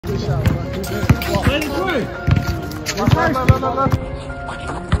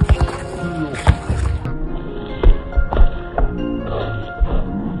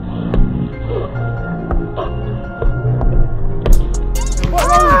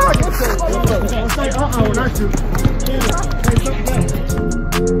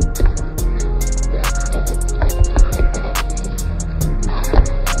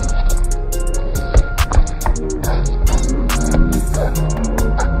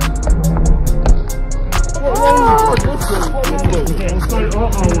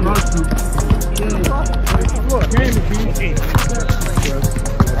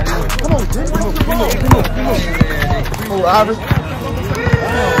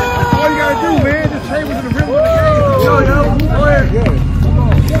All you gotta do, man, just trade with the rhythm of the game. Yo, go ahead.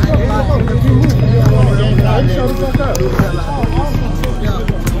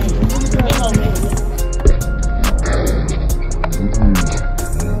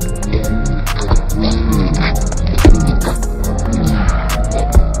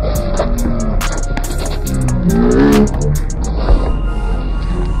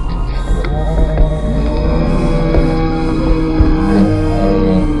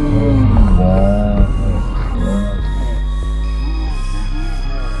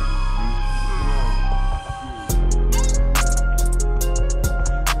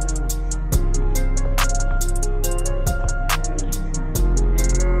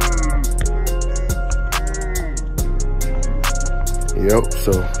 Yep,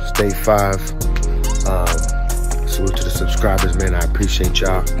 so stay 5. Salute to the subscribers, man. I appreciate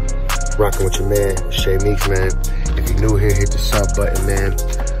y'all rocking with your man, J-Meeks, man. If you're new here, hit the sub button, man.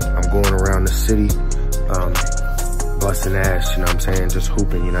 I'm going around the city, busting ass, you know what I'm saying? Just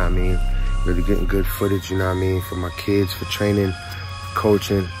hooping, you know what I mean? Really getting good footage, you know what I mean? For my kids, for training,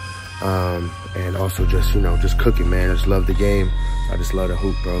 coaching, and also just, you know, just cooking, man. I just love the game. I just love the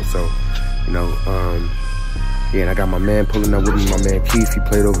hoop, bro. So, you know, yeah, and I got my man pulling up with me, my man Keith. He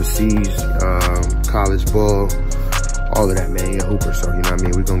played overseas, college ball, all of that, man. He a hooper, so, you know what I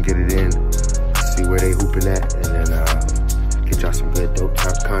mean? We're going to get it in, see where they hooping at, and then get y'all some good, dope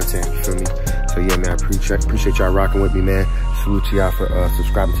type content, you feel me? So, yeah, man, I appreciate y'all rocking with me, man. Salute to y'all for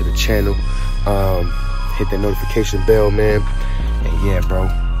subscribing to the channel. Hit that notification bell, man. And, yeah, bro,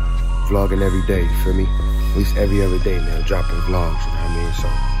 vlogging every day, you feel me? At least every other day, man, dropping vlogs, you know what I mean? So,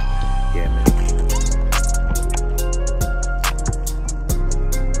 yeah, man.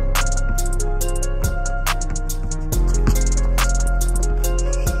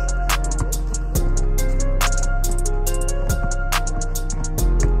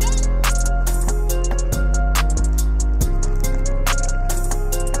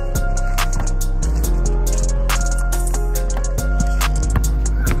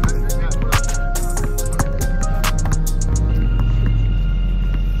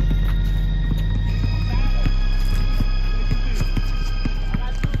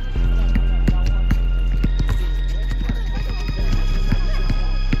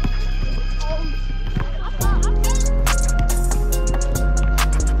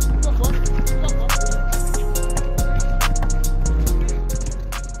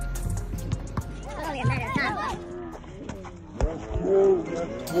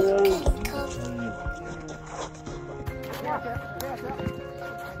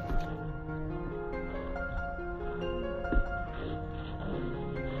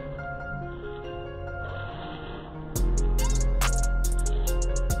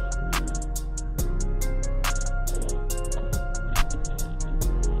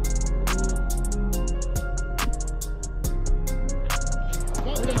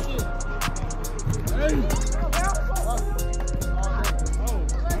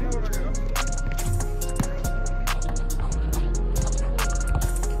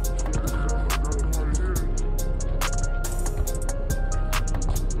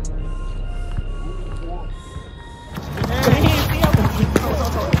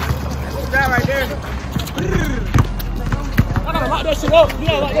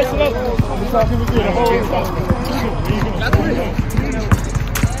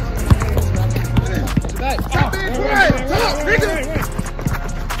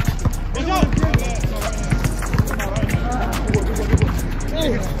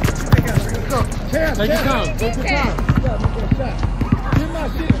 Take your time. Take your time. Give my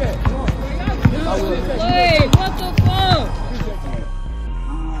shit back. Wait, what the fuck?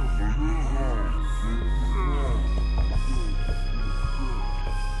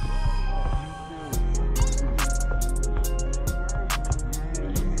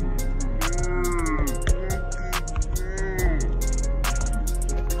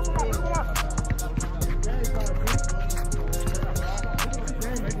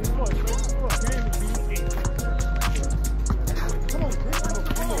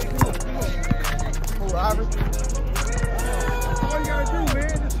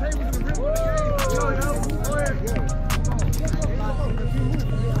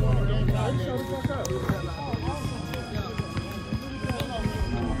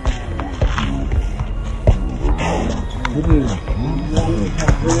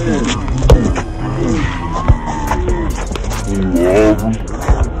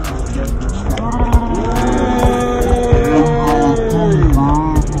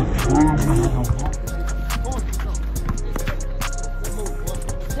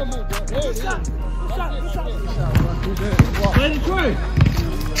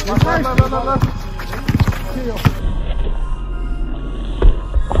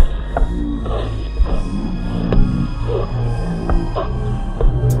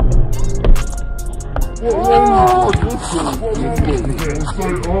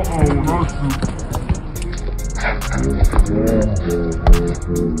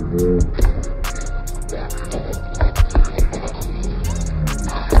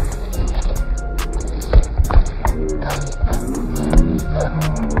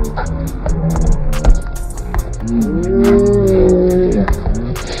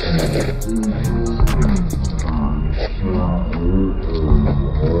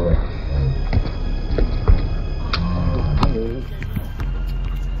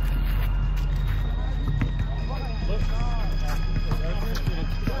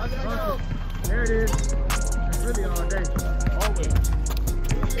 There it is. It's really all day. Always.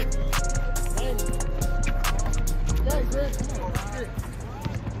 Okay, Chris.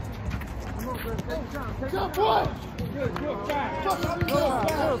 Come on, Chris. Take your time. Take your time. Good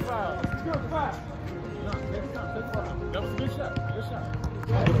five. Good five. Good five. That was a good shot. Good shot.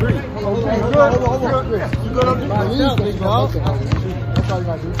 Good. You good up there? That's all you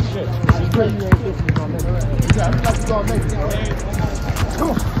got to do. Shit. You ain't fixing it on that. You got to make it. Come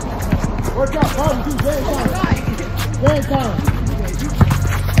on. Work out, barbecue, game time. Game time.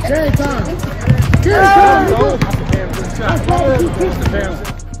 Game time. Game time. That's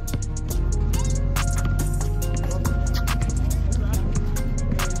barbecue.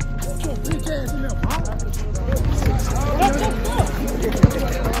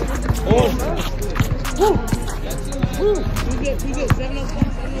 We get 7-0.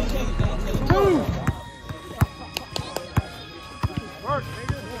 Work,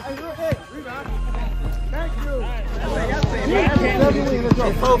 nigga. Hey, rebound. Thank you. Let's go.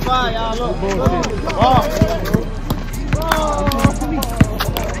 4-5, y'all. Look.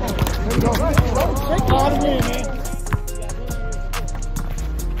 Take all the win, man.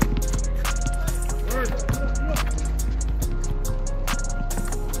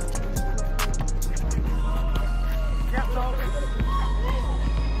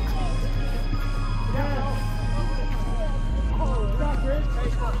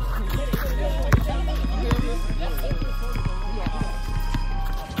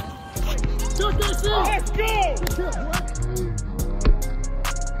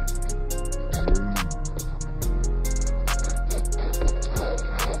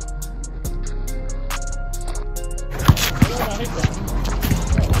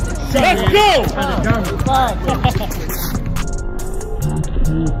 Let's go! Let's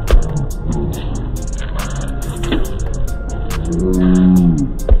go!